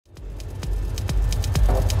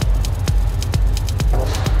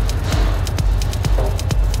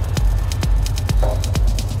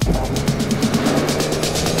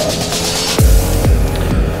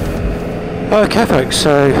Okay folks,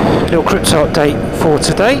 so little crypto update for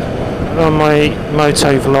today on my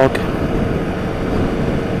Moto vlog.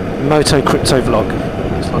 Moto crypto vlog,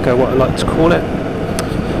 it's like what I like to call it.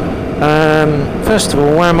 First of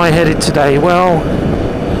all, where am I headed today? Well,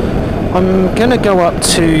 I'm going to go up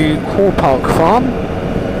to HOAR Park Farm,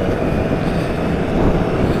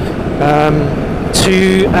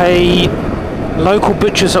 to a local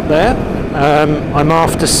butcher's up there. I'm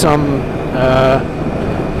after some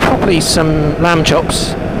probably some lamb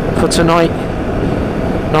chops for tonight,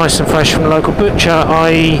 nice and fresh from the local butcher.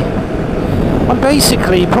 I'm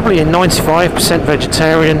basically probably a 95%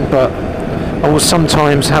 vegetarian, but I will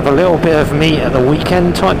sometimes have a little bit of meat at the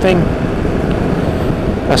weekend type thing.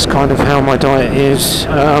 That's kind of how my diet is.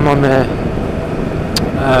 I'm on the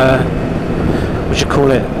what do you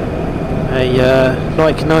call it,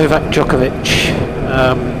 like Novak Djokovic,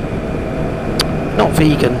 not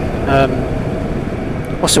vegan,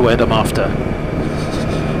 what's the word I'm after?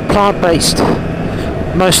 Plant-based.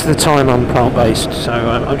 Most of the time I'm plant-based, so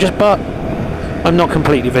but I'm not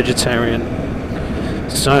completely vegetarian.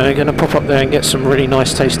 So I'm going to pop up there and get some really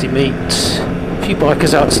nice tasty meat. A few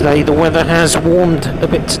bikers out today. The weather has warmed a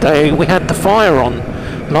bit today. We had the fire on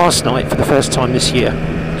last night for the first time this year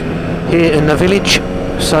here in the village.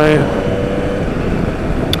 So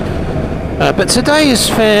but today is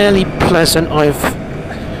fairly pleasant. I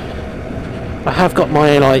have got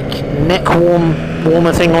my like neck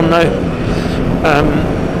warmer thing on though,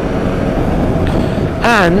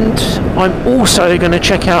 and I'm also going to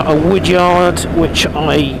check out a wood yard which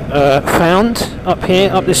I found up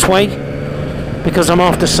this way, because I'm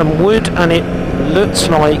after some wood, and it looks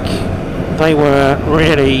like they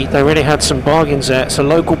really had some bargains there. It's a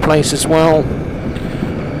local place as well.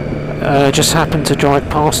 Just happened to drive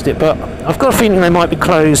past it, but I've got a feeling they might be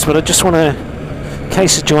closed, but I just want to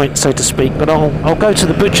case a joint, so to speak. But I'll go to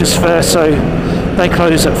the butcher's first, so they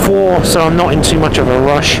close at 4, so I'm not in too much of a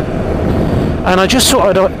rush. And I just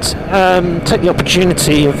thought I'd take the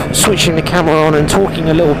opportunity of switching the camera on and talking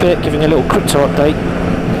a little bit, giving a little crypto update,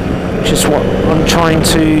 which is what I'm trying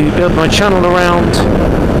to build my channel around,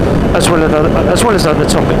 as well as other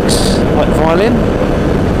topics like violin,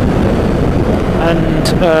 and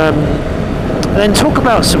then talk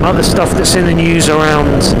about some other stuff that's in the news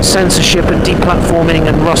around censorship and deplatforming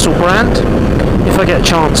and Russell Brand, if I get a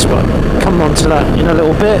chance, but come on to that in a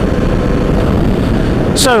little bit.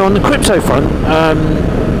 So on the crypto front,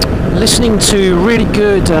 listening to really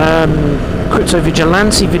good crypto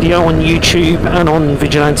vigilante video on YouTube and on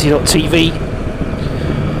vigilante.tv.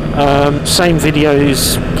 Same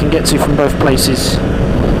videos you can get to from both places,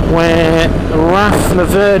 where Raf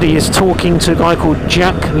Laverdi is talking to a guy called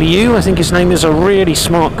Jack Liu, I think his name is, a really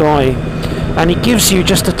smart guy, and he gives you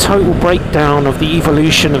just a total breakdown of the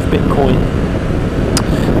evolution of Bitcoin.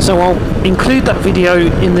 So I'll include that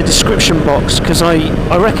video in the description box, because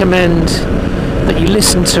I recommend that you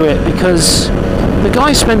listen to it, because the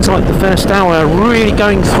guy spent like the first hour really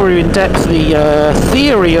going through in depth the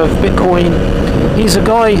theory of Bitcoin. He's a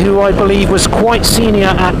guy who I believe was quite senior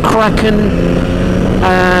at Kraken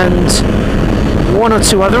and one or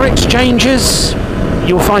two other exchanges.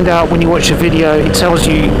 You'll find out when you watch the video. It tells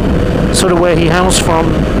you sort of where he hails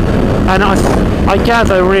from, and I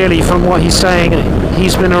gather really from what he's saying,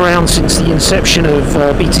 he's been around since the inception of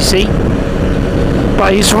BTC,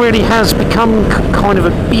 but he really has become kind of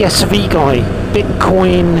a BSV guy.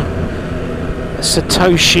 Bitcoin,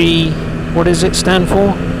 Satoshi, what does it stand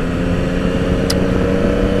for?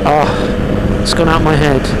 It's gone out my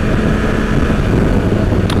head.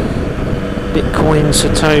 Bitcoin,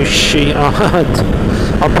 Satoshi,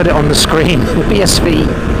 I'll put it on the screen. BSV,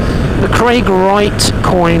 the Craig Wright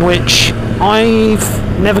coin, which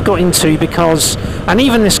I've never got into, because, and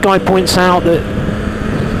even this guy points out that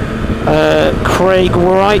Craig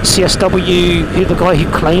Wright, CSW, the guy who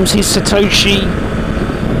claims he's Satoshi,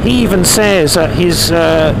 he even says that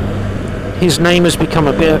his name has become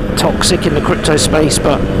a bit toxic in the crypto space,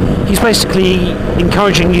 but he's basically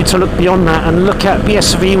encouraging you to look beyond that and look at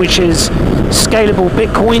BSV, which is scalable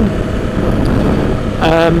Bitcoin.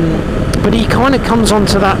 But he kind of comes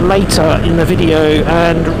onto that later in the video,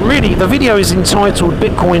 and really the video is entitled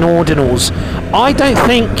Bitcoin Ordinals. I don't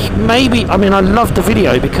think, maybe, I mean, I love the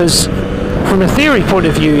video because from a theory point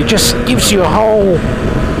of view it just gives you a whole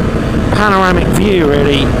panoramic view,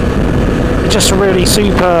 really. Just a really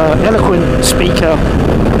super eloquent speaker,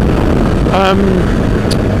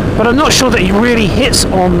 but I'm not sure that he really hits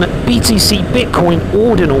on BTC Bitcoin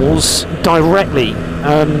Ordinals directly.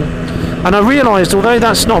 And I realised, although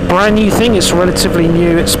that's not a brand new thing, it's relatively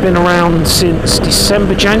new, it's been around since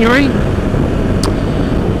December, January.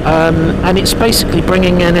 and it's basically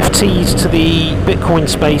bringing NFTs to the Bitcoin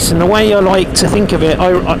space. And the way I like to think of it,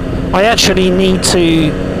 I actually need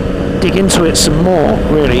to dig into it some more,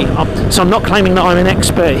 really. So I'm not claiming that I'm an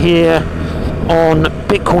expert here on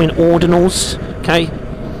Bitcoin Ordinals, okay?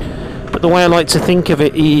 But the way I like to think of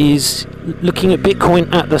it is looking at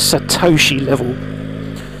Bitcoin at the Satoshi level.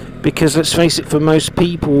 Because let's face it, for most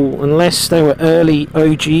people, unless they were early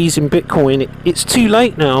OGs in Bitcoin, it's too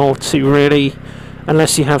late now to really,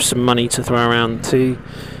 unless you have some money to throw around, to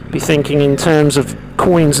be thinking in terms of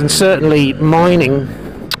coins. And certainly mining,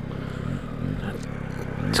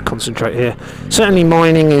 to concentrate here, certainly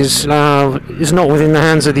mining is not within the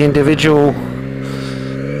hands of the individual.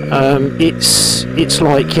 It's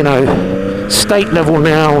like, you know, state level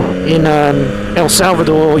now in El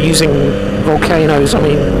Salvador using volcanoes. I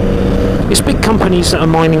mean, it's big companies that are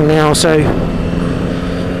mining now, so you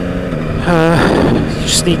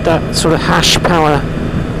just need that sort of hash power,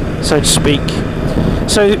 so to speak.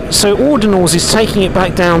 So Ordinals is taking it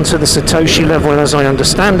back down to the Satoshi level, as I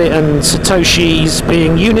understand it, and Satoshis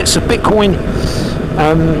being units of Bitcoin.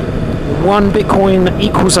 1 Bitcoin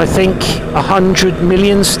equals, I think, 100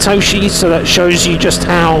 million Satoshis, so that shows you just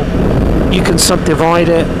how you can subdivide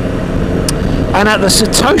it. And at the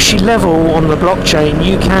Satoshi level on the blockchain,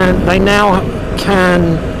 they now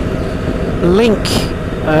can link.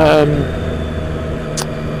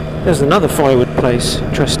 There's another firewood place.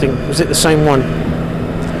 Interesting. Was it the same one?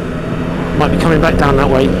 Might be coming back down that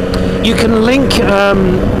way. You can link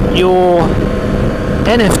your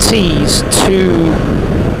NFTs to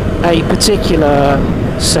a particular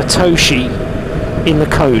Satoshi in the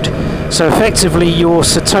code. So effectively your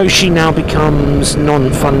Satoshi now becomes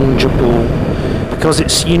non-fungible because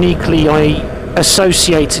it's uniquely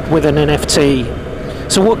associated with an NFT.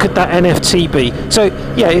 So what could that NFT be? So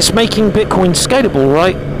yeah, it's making Bitcoin scalable,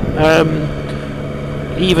 right?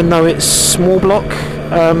 Even though it's small block,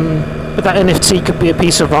 but that NFT could be a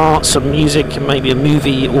piece of art, some music, and maybe a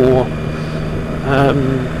movie, or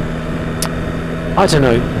I don't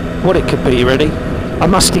know what it could be really. I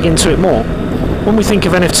must dig into it more. When we think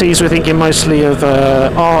of NFTs, we're thinking mostly of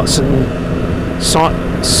arts and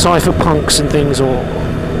cypherpunks and things, or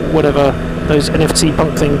whatever, those NFT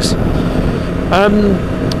punk things.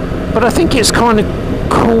 But I think it's kind of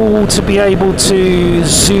cool to be able to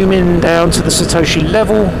zoom in down to the Satoshi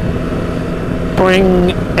level,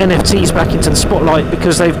 bring NFTs back into the spotlight,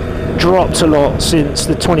 because they've dropped a lot since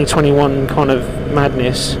the 2021 kind of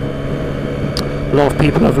madness. A lot of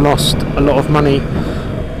people have lost a lot of money.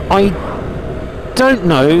 I don't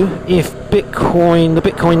know if the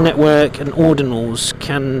Bitcoin network and Ordinals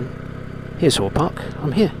can, here's HOAR Park,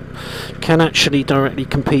 I'm here, can actually directly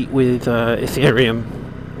compete with Ethereum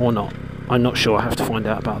or not. I'm not sure, I have to find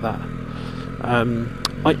out about that.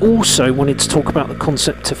 I also wanted to talk about the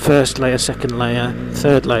concept of first layer, second layer,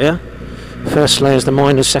 third layer. First layer is the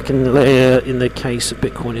miners, second layer in the case of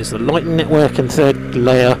Bitcoin is the Lightning Network, and third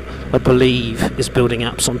layer, I believe, is building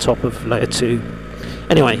apps on top of layer 2.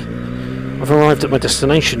 Anyway, I've arrived at my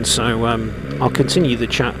destination, so I'll continue the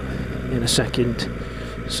chat in a second.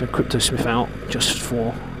 So CryptoSmith out just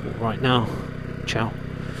for right now. Ciao.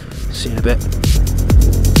 See you in a bit.